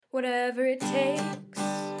whatever it takes.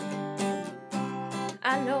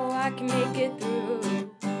 I know I can make it through.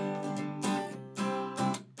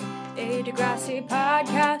 A Degrassi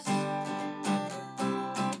podcast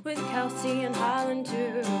with Kelsey and Holland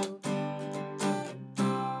too.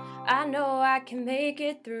 I know I can make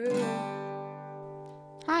it through.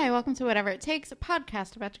 Hi, welcome to Whatever It Takes, a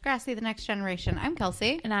podcast about Degrassi, the Next Generation. I'm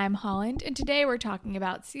Kelsey. And I'm Holland. And today we're talking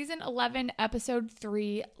about Season 11, Episode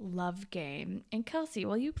 3, Love Game. And Kelsey,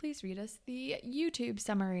 will you please read us the YouTube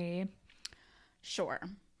summary? Sure.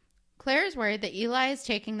 Claire is worried that Eli is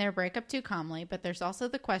taking their breakup too calmly, but there's also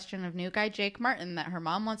the question of new guy Jake Martin that her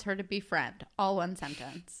mom wants her to befriend. All one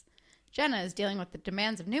sentence. Jenna is dealing with the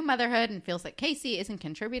demands of new motherhood and feels that Casey isn't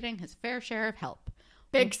contributing his fair share of help.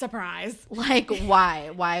 Big surprise. Like, why?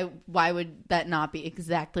 Why would that not be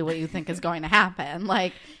exactly what you think is going to happen?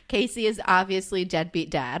 Like, Casey is obviously deadbeat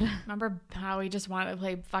dad. Remember how he just wanted to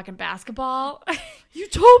play fucking basketball? You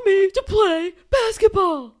told me to play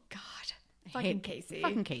basketball. God. Fucking Casey.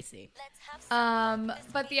 Fucking Casey.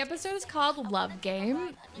 But the episode is called Love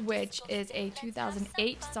Game, which is a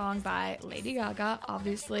 2008 song by Lady Gaga,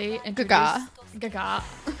 obviously. Gaga.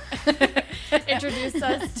 Introduced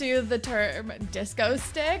us to the term disco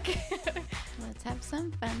stick. Let's have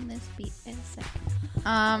some fun. This beat is sick.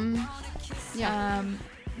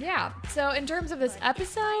 Yeah. So in terms of this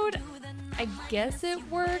episode, I guess it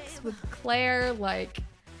works with Claire, like,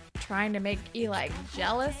 trying to make Eli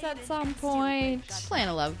jealous at some point. Playing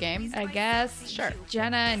a love game, I guess. Sure.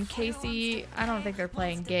 Jenna and Casey, I don't think they're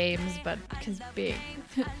playing games, but because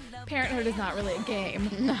parenthood is not really a game.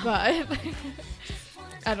 No. But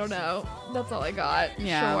I don't know. That's all I got.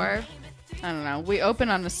 Yeah. Sure. I don't know. We open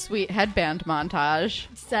on a sweet headband montage.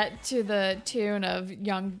 Set to the tune of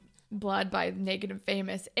Young Blood by Naked and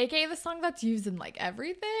Famous, aka the song that's used in like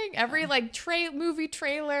everything. Every like movie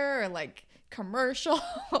trailer or like commercial.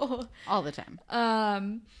 All the time.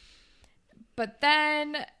 But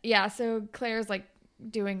then, yeah, so Claire's like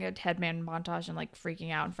doing a headband montage and like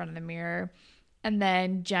freaking out in front of the mirror. And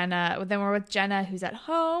then we're with Jenna, who's at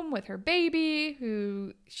home with her baby,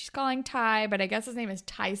 who she's calling Ty, but I guess his name is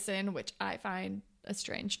Tyson, which I find a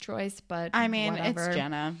strange choice, but I mean, whatever. It's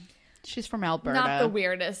Jenna. She's from Alberta. Not the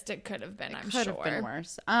weirdest it could have been, I'm sure. Could have been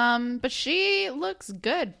worse. But she looks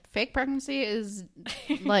good. Fake pregnancy is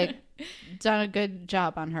like done a good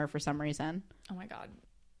job on her for some reason. Oh my God.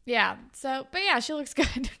 Yeah. So, but yeah, she looks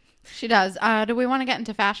good. She does. Do we want to get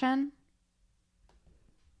into fashion?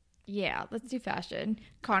 Yeah, let's do fashion.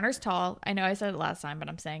 Connor's tall. I know I said it last time, but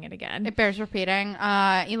I'm saying it again. It bears repeating.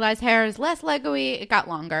 Eli's hair is less Lego-y. It got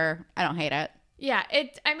longer. I don't hate it. Yeah,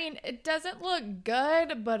 it doesn't look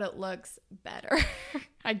good, but it looks better,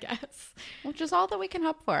 I guess. Which is all that we can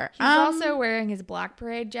hope for. He's also wearing his Black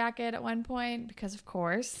Parade jacket at one point, because of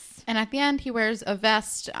course. And at the end, he wears a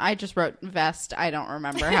vest. I just wrote vest. I don't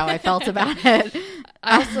remember how I felt about it.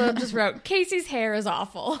 I also just wrote, Casey's hair is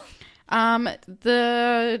awful.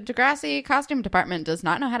 The Degrassi costume department does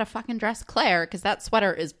not know how to fucking dress Claire because that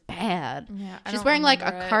sweater is bad. Yeah, she's wearing like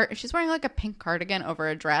she's wearing like a pink cardigan over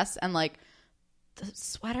a dress, and like the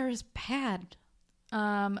sweater is bad.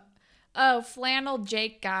 Flannel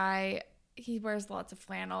Jake guy, he wears lots of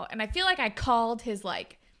flannel, and I feel like I called his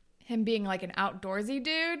like him being like an outdoorsy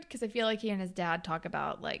dude because I feel like he and his dad talk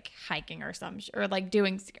about like hiking or or like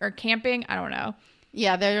doing or camping. I don't know.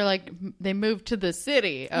 Yeah, they moved to the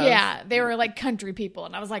city. Yeah, they were like country people,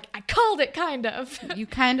 and I was like, I called it, kind of. You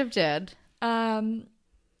kind of did.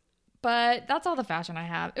 But that's all the fashion I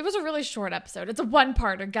have. It was a really short episode. It's a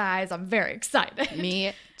one-parter, guys. I'm very excited.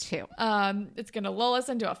 Me too. It's gonna lull us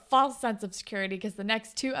into a false sense of security because the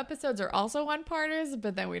next 2 episodes are also one-parters,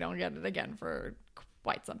 but then we don't get it again for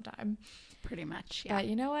quite some time. Pretty much. Yeah. But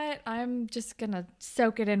you know what? I'm just gonna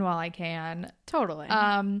soak it in while I can. Totally.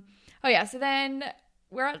 Oh yeah. So then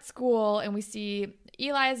we're at school and we see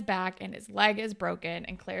Eli is back and his leg is broken,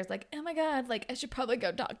 and Claire's like, oh my God, like I should probably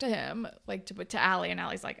go talk to him, like to Allie, and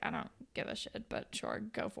Allie's like, I don't give a shit, but sure,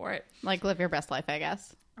 go for it. Like live your best life, I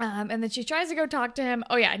guess. And then she tries to go talk to him.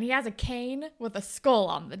 Oh yeah, and he has a cane with a skull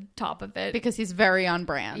on the top of it. Because he's very on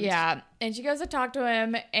brand. Yeah. And she goes to talk to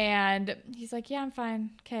him and he's like, yeah, I'm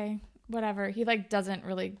fine. Okay. Whatever. He like doesn't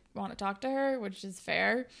really want to talk to her, which is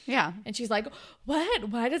fair. Yeah. And she's like, what?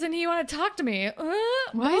 Why doesn't he want to talk to me?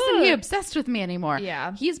 Why isn't he obsessed with me anymore?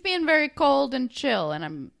 Yeah. He's being very cold and chill,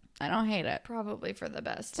 and I don't hate it. Probably for the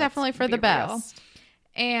best. Definitely for the best.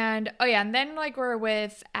 And oh yeah, and then like we're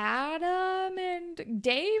with Adam and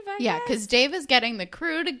Dave, I guess. Yeah, because Dave is getting the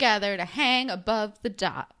crew together to hang above the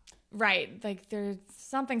dock. Right. Like there's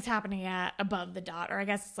something's happening at Above the Dot, or I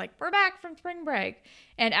guess it's like, we're back from spring break.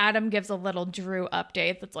 And Adam gives a little Drew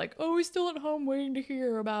update that's like, oh, he's still at home waiting to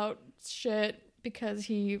hear about shit because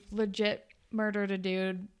he legit murdered a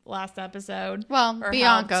dude last episode. Well, Or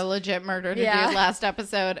Bianca helped. legit murdered a Yeah. dude last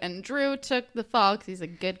episode, and Drew took the fall because he's a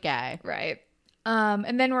good guy. Right.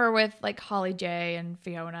 And then we're with like Holly J and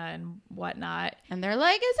Fiona and whatnot. And they're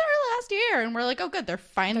like, it's our last year. And we're like, oh, good. They're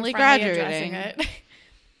finally They're finally graduating. addressing it.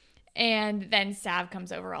 And then Sav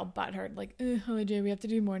comes over all butthurt, like, Holly J, we have to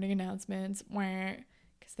do morning announcements.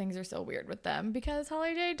 Because things are so weird with them because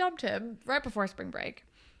Holly J dumped him right before spring break.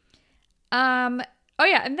 Oh,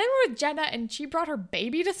 yeah. And then we're with Jenna, and she brought her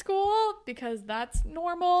baby to school because that's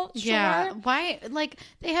normal. Sure. Yeah. Why? Like,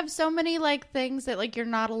 they have so many, like, things that, like, you're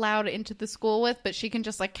not allowed into the school with, but she can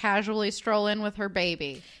just, like, casually stroll in with her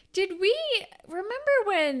baby. Did we remember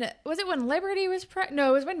when Liberty was no,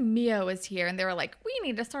 it was when Mia was here and they were like, we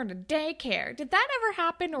need to start a daycare. Did that ever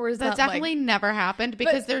happen, or is That that definitely never happened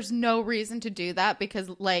because there's no reason to do that because,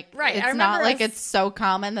 like, Right, I it's not remember like us- it's so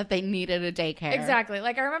common that they needed a daycare. Exactly.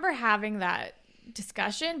 Like I remember having that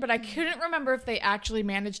discussion, but I couldn't remember if they actually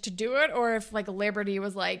managed to do it or if like Liberty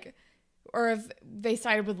was like, or if they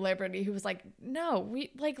sided with Liberty who was like, no,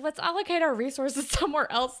 we like, let's allocate our resources somewhere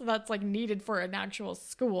else that's like needed for an actual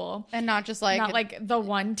school. And not just like, Not like the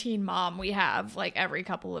one teen mom we have like every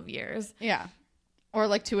couple of years. yeah. Or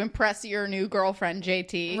like to impress your new girlfriend,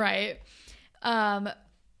 JT. Right.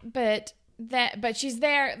 But she's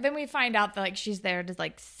there. Then we find out that like she's there to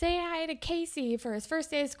like say hi to Casey for his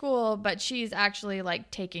first day of school, but she's actually like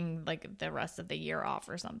taking like the rest of the year off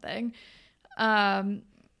or something.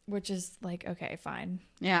 Which is like, okay, fine.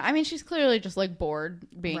 Yeah. I mean, she's clearly just like bored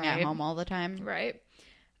being at Right. home all the time. Right.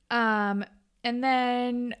 And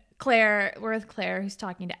then we're with Claire who's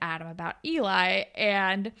talking to Adam about Eli,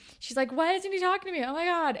 and she's like, why isn't he talking to me? Oh my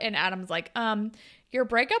God. And Adam's like, your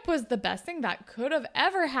breakup was the best thing that could have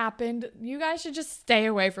ever happened. You guys should just stay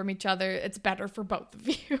away from each other. It's better for both of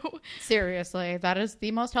you. Seriously. That is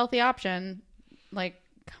the most healthy option. Like,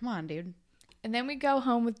 come on, dude. And then we go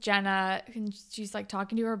home with Jenna, and she's like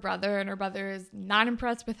talking to her brother, and her brother is not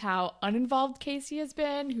impressed with how uninvolved Casey has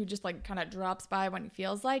been, who just like kind of drops by when he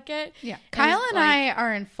feels like it. Yeah. And Kyle he's and like- I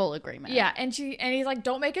are in full agreement. Yeah, and he's like,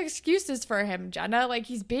 don't make excuses for him, Jenna. Like,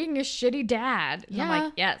 he's being a shitty dad. And I'm Yeah.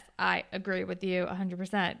 like, yes, I agree with you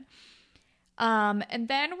 100%. And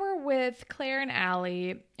then we're with Claire and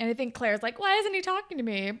Allie, and I think Claire's like, why isn't he talking to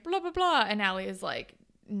me? Blah, blah, blah. And Allie is like,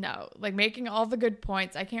 no, like making all the good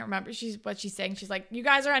points. I can't remember what she's saying. She's like, you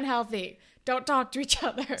guys are unhealthy. Don't talk to each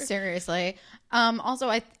other. Seriously. Also,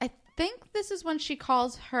 I think this is when she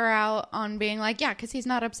calls her out on being like, yeah, because he's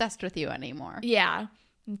not obsessed with you anymore. Yeah.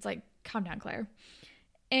 And it's like, calm down, Claire.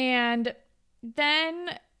 And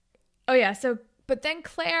then, but then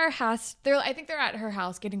Claire I think they're at her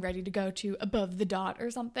house getting ready to go to Above the Dot or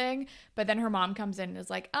something. But then her mom comes in and is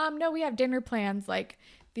like, no, we have dinner plans. Like,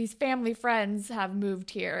 these family friends have moved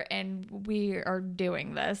here and we are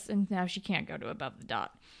doing this. And now she can't go to Above the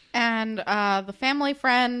Dot. And the family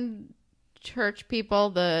friend church people,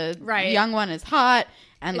 the Right. young one is hot.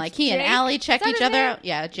 And It's like he and Jake? Allie check Is that each his other name? out.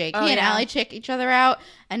 Yeah, Jake. Oh, He and yeah. Allie check each other out.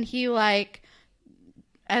 And he like,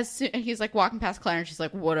 he's like walking past Claire and she's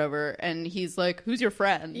like, whatever. And he's like, who's your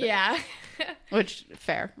friend? Yeah. Which,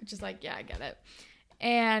 fair. Which is like, yeah, I get it.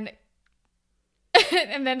 And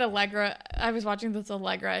and then Allegra, I was watching this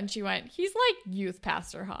Allegra and she went, he's like youth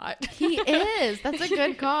pastor hot. He is. That's a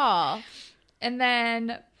good call. And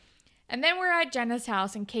then we're at Jenna's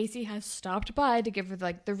house and Casey has stopped by to give her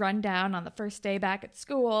like the rundown on the first day back at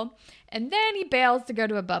school. And then he bails to go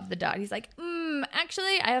to Above the Dot. He's like,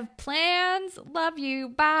 actually, I have plans. Love you.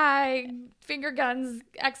 Bye. Finger guns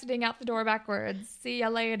exiting out the door backwards. See ya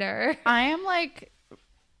later. I am like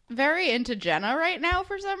very into Jenna right now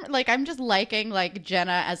for some like I'm just liking like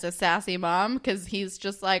Jenna as a sassy mom because he's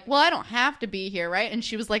just like, well, I don't have to be here, right? And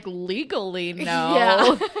she was like, legally no.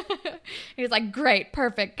 Yeah. He's like, great,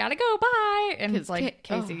 perfect, gotta go, bye. And it's 'Cause like,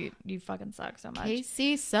 Casey, you fucking suck so much.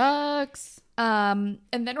 Casey sucks. And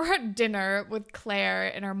then we're at dinner with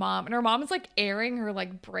Claire and her mom is like airing her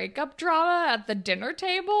like breakup drama at the dinner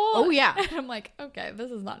table. Oh, yeah. And I'm like, okay,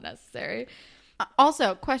 this is not necessary.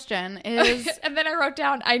 Also, question is And then I wrote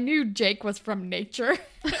down, I knew Jake was from nature.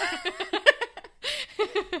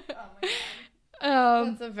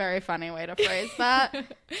 that's a very funny way to phrase that.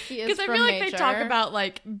 He is Because I from feel like nature, they talk about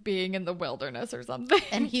like being in the wilderness or something.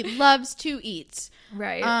 and he loves to eat.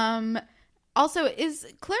 Right. Also, is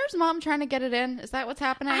Claire's mom trying to get it in? Is that what's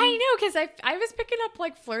happening? I know, because I was picking up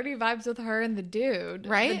like flirty vibes with her and the dude,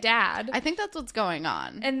 Right? The dad. I think that's what's going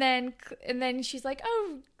on. And then she's like,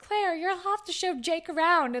 "Oh, Claire, you'll have to show Jake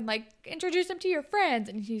around and like introduce him to your friends."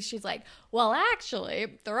 And she's like, "Well,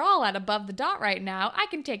 actually, they're all at Above the Dot right now. I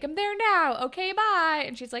can take them there now. Okay, bye."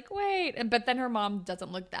 And she's like, "Wait." But then her mom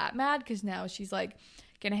doesn't look that mad because now she's like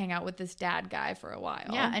gonna hang out with this dad guy for a while.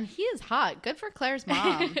 Yeah, and he is hot. Good for Claire's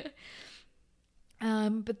mom.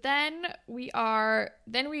 But then we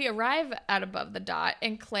arrive at Above the Dot,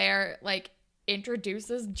 and Claire like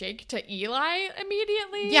introduces Jake to Eli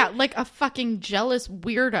immediately. Yeah, like a fucking jealous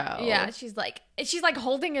weirdo. Yeah, she's like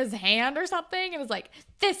holding his hand or something, and was like,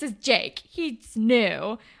 "This is Jake. He's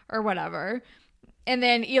new," or whatever. And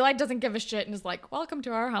then Eli doesn't give a shit and is like, "Welcome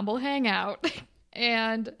to our humble hangout."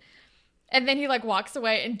 And then he like walks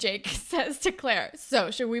away, and Jake says to Claire,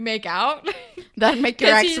 "So should we make out?" That'd make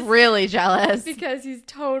your ex really jealous. Because he's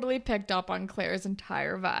totally picked up on Claire's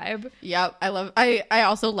entire vibe. Yep, I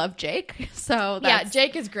also love Jake. So yeah,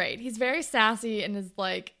 Jake is great. He's very sassy and is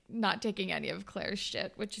like not taking any of Claire's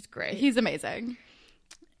shit, which is great. He's amazing.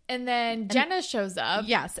 And then Jenna shows up.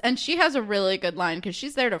 Yes, and she has a really good line because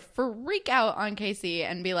she's there to freak out on Casey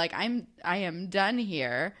and be like, I am done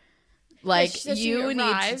here. Like, so you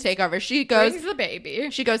need to take over. She Brings goes, the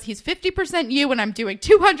baby. She goes, he's 50% you and I'm doing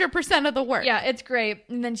 200% of the work. Yeah, it's great.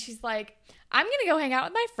 And then she's like, "I'm going to go hang out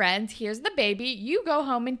with my friends. Here's the baby. You go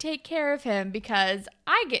home and take care of him because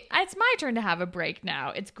it's my turn to have a break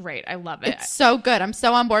now." It's great. I love it. It's so good. I'm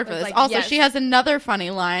so on board for this. like, Also, yes. she has another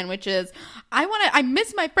funny line, which is, I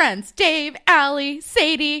miss my friends, Dave, Allie,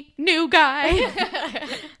 Sadie, new guy.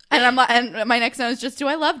 And I'm like, and my next note is just, do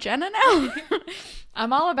I love Jenna now?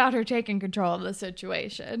 I'm all about her taking control of the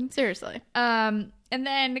situation. Seriously. And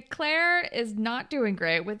then Claire is not doing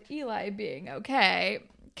great with Eli being okay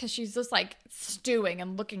because she's just like stewing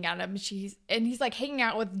and looking at him. And he's like hanging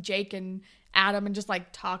out with Jake and Adam and just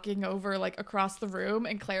like talking over like across the room.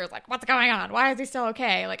 And Claire's like, "What's going on? Why is he still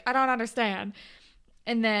okay? Like, I don't understand."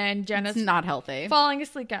 And then Jenna's It's not healthy. falling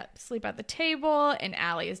asleep at the table, and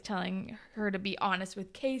Allie is telling her to be honest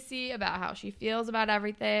with Casey about how she feels about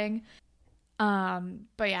everything.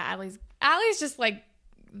 But yeah, Allie's just like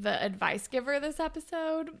the advice giver this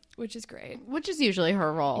episode, which is great. Which is usually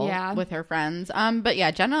her role with her friends. But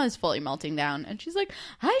yeah, Jenna is fully melting down and she's like,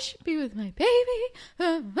 "I should be with my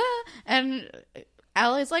baby." And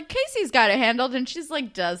Allie's like, "Casey's got it handled." And she's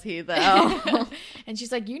like, "Does he though?" And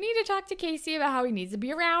she's like, "You need to talk to Casey about how he needs to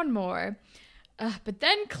be around more." But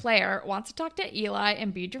then Claire wants to talk to Eli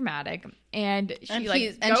and be dramatic, and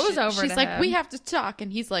goes over. She's to like, him. "We have to talk,"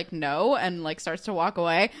 and he's like, "No," and like starts to walk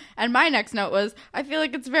away. And my next note was, I feel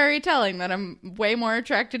like it's very telling that I'm way more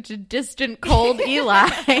attracted to distant, cold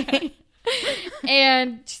Eli.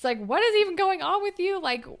 And she's like, "What is even going on with you?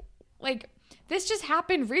 Like this just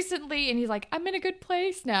happened recently." And he's like, "I'm in a good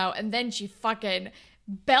place now." And then she fucking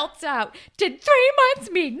belts out, "Did 3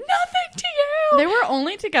 months mean nothing to you?" They were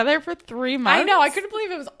only together for 3 months. I know. I couldn't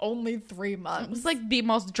believe it was only 3 months. It was like the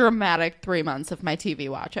most dramatic 3 months of my TV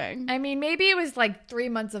watching. I mean, maybe it was like 3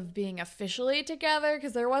 months of being officially together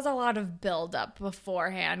because there was a lot of buildup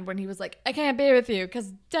beforehand when he was like, "I can't be with you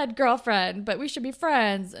because dead girlfriend, but we should be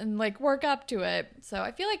friends and like work up to it." So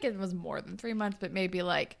I feel like it was more than 3 months, but maybe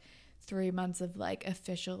like 3 months of like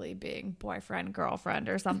officially being boyfriend, girlfriend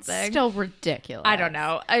or something. It's still ridiculous. I don't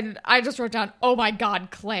know. I just wrote down, "Oh my God,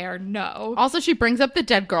 Claire, no." Also, she brings up the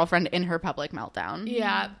dead girlfriend in her public meltdown.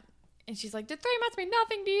 Yeah. And she's like, "Did 3 months mean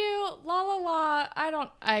nothing to you? La la la."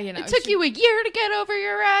 It took you a year to get over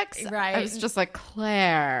your ex. Right. I was just like,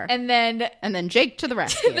 Claire. And then Jake to the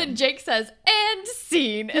rescue. then Jake says, "And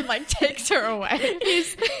scene," and like takes her away.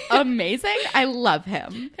 He's amazing. I love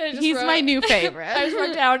him. He's my new favorite. I just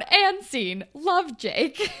wrote down, "And scene." Love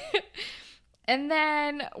Jake. And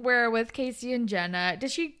then we're with Casey and Jenna.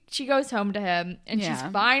 She goes home to him, and she's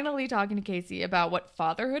finally talking to Casey about what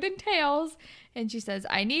fatherhood entails. And she says,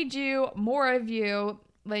 "I need you, more of you.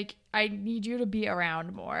 Like, I need you to be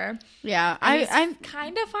around more." Yeah, I'm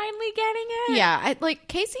kind of finally getting it. Yeah,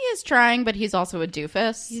 Casey is trying, but he's also a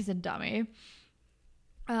doofus. He's a dummy.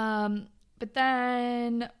 But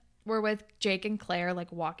then we're with Jake and Claire,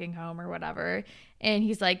 like walking home or whatever. And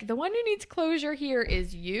he's like, "The one who needs closure here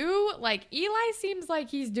is you. Like, Eli seems like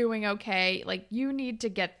he's doing okay. Like, you need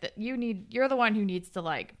to you're the one who needs to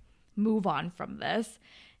like move on from this."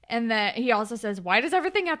 And then he also says, "Why does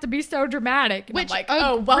everything have to be so dramatic?" And Which, I'm like,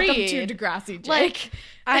 "Oh, welcome to agreed. Degrassi, Jake."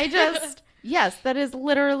 Like, yes, that is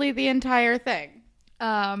literally the entire thing.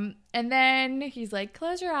 And then he's like,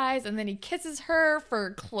 "Close your eyes," and then he kisses her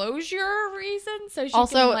for closure reasons, so she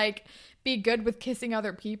Also, can like be good with kissing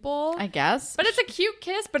other people. I guess. But it's a cute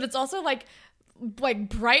kiss, but it's also like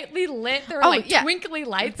brightly lit. There are twinkly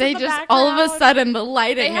lights They in the just background. all of a sudden the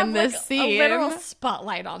lighting they have in this scene. a literal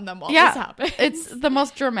spotlight on them while this happens. It's the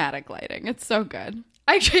most dramatic lighting. It's so good.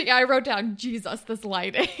 I wrote down, Jesus, this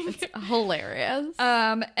lighting. It's hilarious.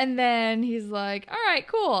 And then he's like, all right,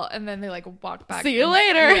 cool. And then they like walk back. See you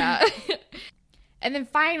later. Yeah. And then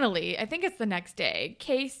finally, I think it's the next day,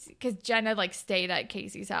 because Jenna like stayed at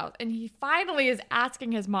Casey's house, and he finally is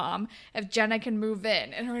asking his mom if Jenna can move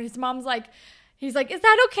in. And his mom's like, he's like, is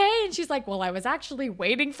that okay? And she's like, well, I was actually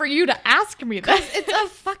waiting for you to ask me this. It's a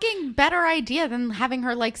fucking better idea than having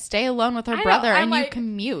her like stay alone with her brother and you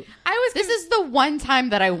commute. This is the one time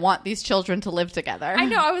that I want these children to live together. I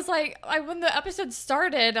know. I was like, when the episode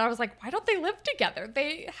started, I was like, why don't they live together?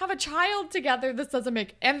 They have a child together.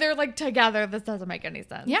 And they're like together. This doesn't make any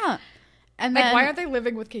sense. Yeah. And like, then, why aren't they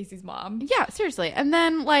living with Casey's mom? Yeah, seriously. And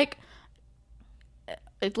then like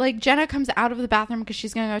Jenna comes out of the bathroom because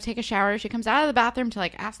she's gonna go take a shower. She comes out of the bathroom to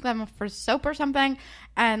like ask them for soap or something,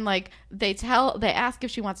 and like they ask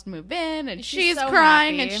if she wants to move in, and she's so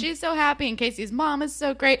crying happy. And she's so happy, and Casey's mom is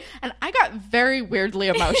so great, and I got very weirdly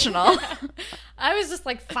emotional. I was just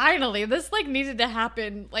like, finally, this like needed to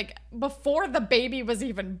happen like before the baby was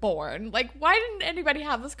even born. Like, why didn't anybody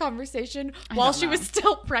have this conversation while she was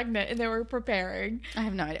still pregnant and they were preparing? I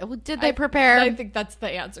have no idea. Well, did they prepare? I think that's the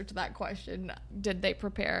answer to that question. Did they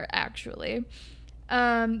prepare actually?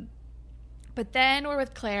 But then we're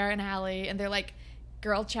with Claire and Allie, and they're like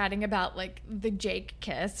girl chatting about like the Jake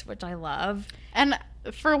kiss, which I love. And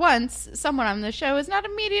for once, someone on the show is not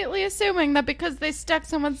immediately assuming that because they stuck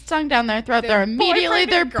someone's tongue down their throat, they're immediately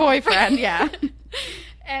their boyfriend. Yeah.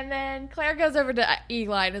 And then Claire goes over to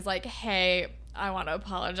Eli and is like, hey, I want to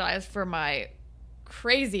apologize for my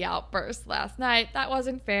crazy outburst last night. That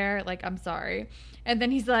wasn't fair. Like, I'm sorry. And then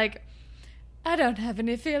he's like, I don't have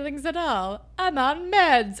any feelings at all. I'm on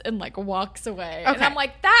meds, and like walks away. Okay. And I'm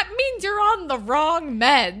like, that means you're on the wrong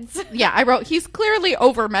meds. Yeah, I wrote, he's clearly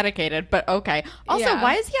over medicated, but okay. Also,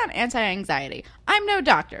 why is he on anti-anxiety? I'm no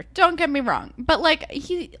doctor. Don't get me wrong. But like,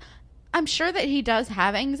 I'm sure that he does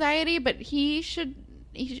have anxiety, but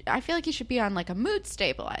I feel like he should be on like a mood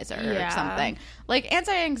stabilizer or something. Like,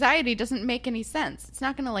 anti-anxiety doesn't make any sense. It's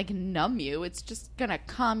not going to like numb you. It's just going to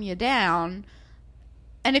calm you down.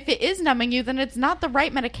 And if it is numbing you, then it's not the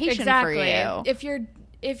right medication for you. If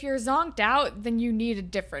you're zonked out, then you need a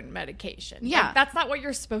different medication. Yeah. Like, that's not what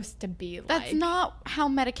you're supposed to be like. That's not how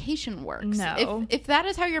medication works. No. If that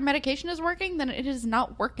is how your medication is working, then it is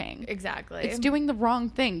not working. Exactly. It's doing the wrong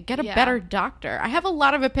thing. Get a better doctor. I have a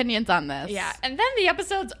lot of opinions on this. Yeah. And then the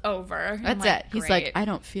episode's over. That's like, it. He's like, I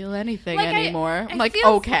don't feel anything like, anymore. I'm like,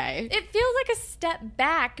 okay. It feels like a step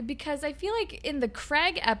back, because I feel like in the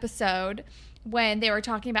Craig episode, when they were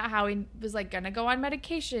talking about how he was like gonna go on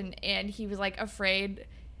medication and he was like afraid,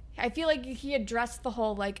 I feel like he addressed the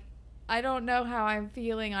whole like, I don't know how I'm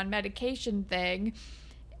feeling on medication thing,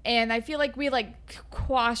 and I feel like we like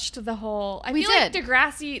quashed the whole. I feel like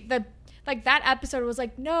Degrassi, that episode was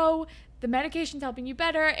like, no, the medication's helping you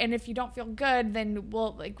better, and if you don't feel good, then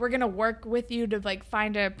we're gonna work with you to like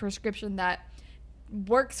find a prescription that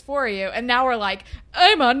works for you. And now we're like,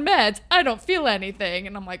 I'm on meds, I don't feel anything,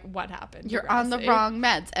 and I'm like, what happened? You're on the wrong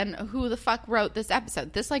meds. And who the fuck wrote this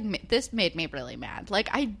episode? This made me really mad. Like,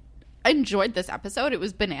 I enjoyed this episode. It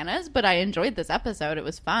was bananas, but I enjoyed this episode. It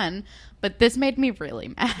was fun, but this made me really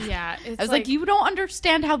mad. Yeah, I was like, you don't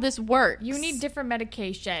understand how this works. You need different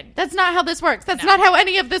medication. That's not how this works. That's not how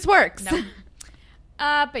any of this works. No.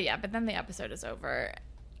 But then the episode is over.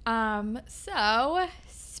 So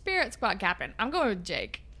Spirit Squad captain, I'm going with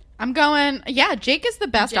Jake. Jake is the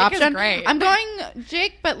best option. Jake is great. I'm going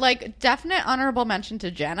Jake, but like definite honorable mention to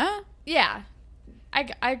Jenna. Yeah,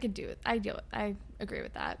 I could do it. I agree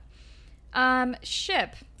with that.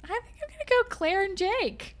 Ship, I think I'm gonna go Claire and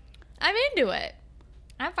Jake. I'm into it.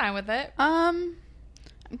 I'm fine with it. I'm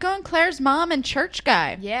going Claire's mom and church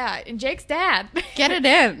guy. Yeah, and Jake's dad. Get it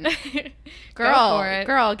in.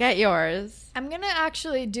 Girl, get yours. I'm going to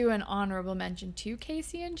actually do an honorable mention to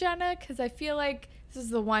Casey and Jenna, because I feel like this is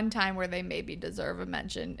the one time where they maybe deserve a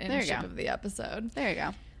mention in the ship of the episode. There you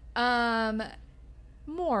go.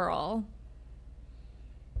 Moral.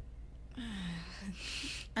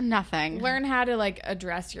 Nothing. Learn how to like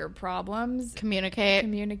address your problems.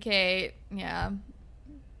 Communicate. Yeah.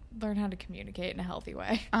 Learn how to communicate in a healthy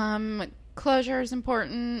way. Closure is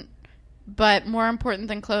important, but more important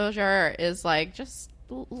than closure is like just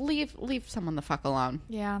leave someone the fuck alone.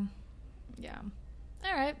 Yeah.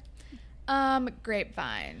 All right.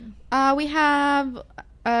 Grapevine. We have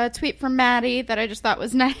a tweet from Maddie that I just thought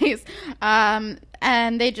was nice.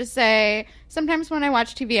 And they just say, sometimes when I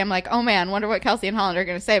watch TV, I'm like, oh man, wonder what Kelsey and Holland are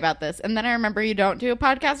going to say about this. And then I remember you don't do a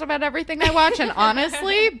podcast about everything I watch. And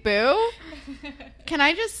honestly, boo. Can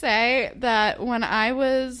I just say that when I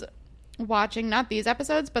was watching, not these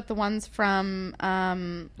episodes, but the ones from,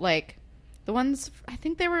 the ones, I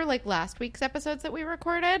think they were like last week's episodes that we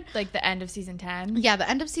recorded. Like the end of season 10? Yeah, the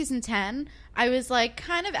end of season 10. I was like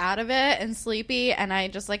kind of out of it and sleepy, and I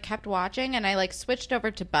just like kept watching, and I like switched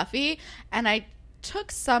over to Buffy, and I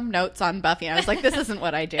took some notes on Buffy. And I was like, this isn't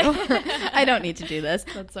what I do. I don't need to do this.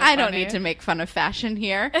 That's so I don't funny. need to make fun of fashion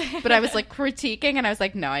here. But I was like critiquing, and I was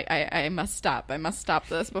like, no, I must stop. I must stop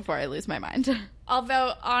this before I lose my mind.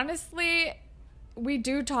 Although, honestly, we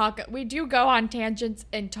do go on tangents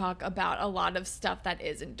and talk about a lot of stuff that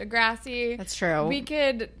isn't Degrassi. That's true. We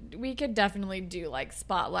could definitely do like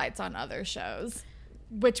spotlights on other shows,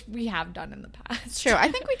 which we have done in the past. It's true.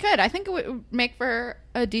 I think we could. I think it would make for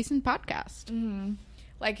a decent podcast. Mm-hmm.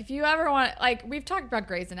 Like, if you ever want, like, we've talked about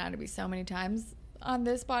Grey's Anatomy so many times on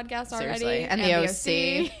this podcast already. Seriously. And the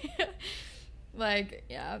OC. Like,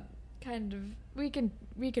 yeah, kind of, we can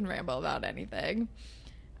ramble about anything.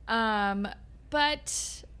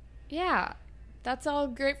 But yeah, that's all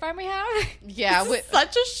Grapevine we have. Yeah, this is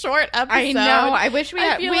such a short episode. I know. I wish we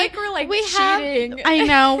had. I feel like we're like we cheating. Have, I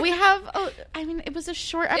know. We have. Oh, I mean, it was a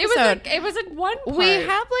short episode. It was like one part. We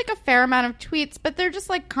have like a fair amount of tweets, but they're just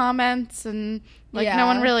like comments and like no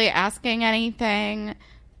one really asking anything.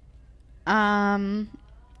 My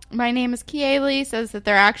name is Kieli says that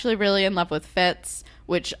they're actually really in love with Fitz,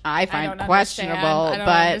 which I find questionable. I don't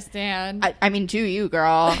understand. I mean, do you,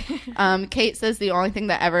 girl? Kate says the only thing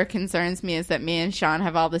that ever concerns me is that me and Sean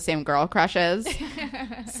have all the same girl crushes.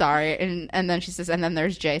 Sorry. And then she says, and then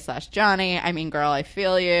there's J/Johnny. I mean, girl, I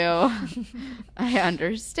feel you. I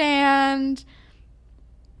understand.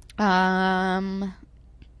 A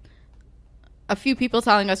few people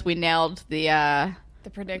telling us we nailed the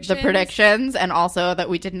predictions, and also that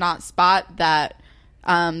we did not spot that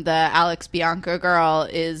the Alex Bianca girl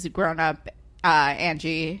is grown up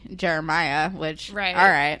Angie Jeremiah, which right. All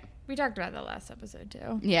right. We talked about that last episode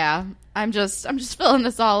too. Yeah. I'm just filling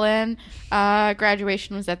this all in.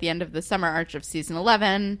 Graduation was at the end of the summer arc of season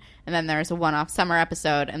 11, and then there's a one-off summer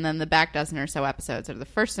episode, and then the back dozen or so episodes are the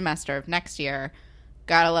first semester of next year.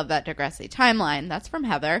 Gotta love that Degrassi timeline. That's from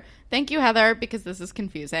Heather. Thank you, Heather, because this is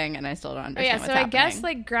confusing and I still don't understand what's happening. I guess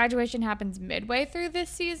like graduation happens midway through this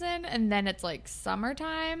season and then it's like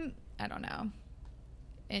summertime. I don't know.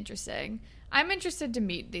 Interesting. I'm interested to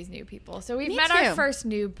meet these new people. So we've met our first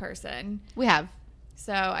new person. We have.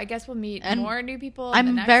 So I guess we'll meet more new people in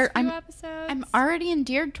the next few episodes. I'm already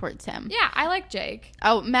endeared towards him. Yeah, I like Jake.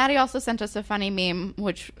 Oh, Maddie also sent us a funny meme,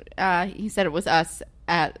 which he said it was us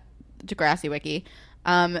at Degrassi Wiki.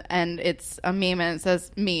 And it's a meme and it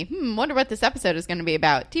says, me, wonder what this episode is going to be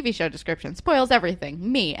about. TV show description spoils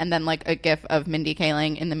everything. Me. And then like a gif of Mindy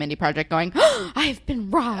Kaling in the Mindy Project going, oh, I've been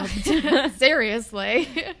robbed. Seriously.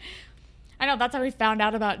 I know, that's how we found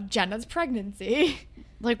out about Jenna's pregnancy.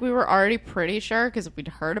 Like, we were already pretty sure because we'd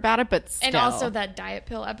heard about it, but still. And also that diet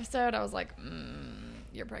pill episode, I was like,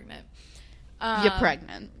 you're pregnant. You're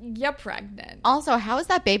pregnant. You're pregnant. Also, how is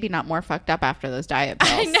that baby not more fucked up after those diet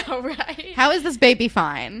pills? I know, right? How is this baby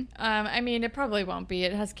fine? I mean, it probably won't be.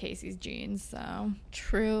 It has Casey's genes, so.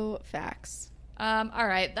 True facts. All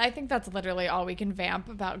right. I think that's literally all we can vamp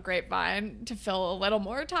about Grapevine to fill a little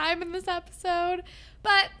more time in this episode.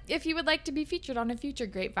 But if you would like to be featured on a future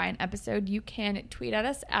Grapevine episode, you can tweet at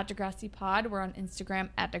us at DegrassiPod. We're on Instagram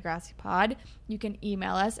at DegrassiPod. You can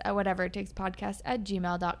email us at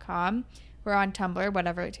whateverittakespodcast@gmail.com. We're on Tumblr,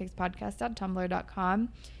 whateverittakespodcast.tumblr.com.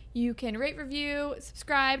 You can rate, review,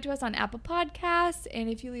 subscribe to us on Apple Podcasts, and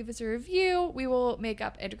if you leave us a review, we will make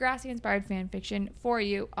up a Degrassi-inspired fan fiction for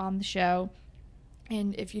you on the show.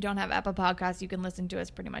 And if you don't have Apple Podcasts, you can listen to us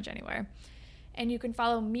pretty much anywhere. And you can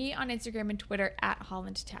follow me on Instagram and Twitter at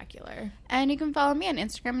HollandTacular. And you can follow me on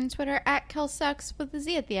Instagram and Twitter at KillSucks with a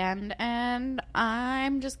Z at the end. And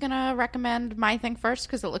I'm just going to recommend my thing first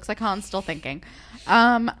because it looks like Holland's still thinking.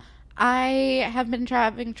 I have been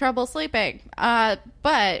having trouble sleeping, but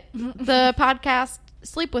the podcast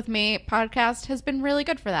Sleep With Me podcast has been really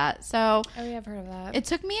good for that. So oh, yeah, I've heard of that. It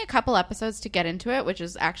took me a couple episodes to get into it, which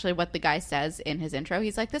is actually what the guy says in his intro.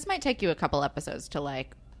 He's like, this might take you a couple episodes to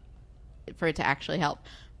like for it to actually help.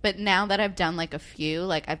 But now that I've done like a few,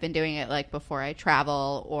 like I've been doing it like before I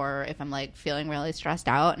travel or if I'm like feeling really stressed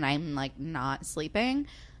out and I'm like not sleeping,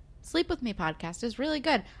 Sleep With Me podcast is really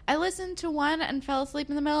good. I listened to one and fell asleep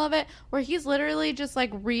in the middle of it where he's literally just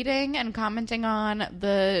like reading and commenting on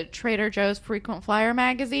the Trader Joe's frequent flyer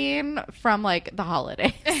magazine from like the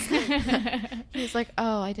holidays. He's like,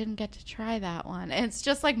 oh, I didn't get to try that one. And it's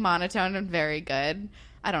just like monotone and very good.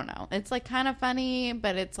 I don't know. It's like kind of funny,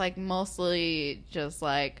 but it's like mostly just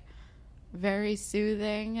like very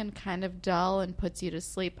soothing and kind of dull and puts you to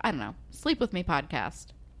sleep. I don't know. Sleep With Me podcast.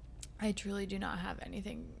 I truly do not have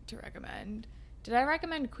anything to recommend. Did I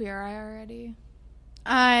recommend Queer Eye already?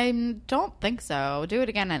 I don't think so. Do it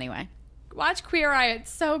again anyway. Watch Queer Eye.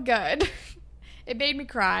 It's so good. It made me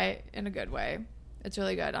cry in a good way. It's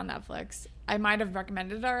really good on Netflix. I might have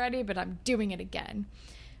recommended it already, but I'm doing it again.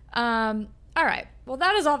 All right. Well,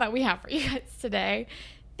 that is all that we have for you guys today.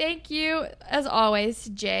 Thank you, as always, to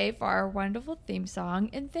Jay for our wonderful theme song.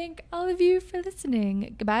 And thank all of you for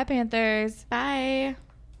listening. Goodbye, Panthers. Bye.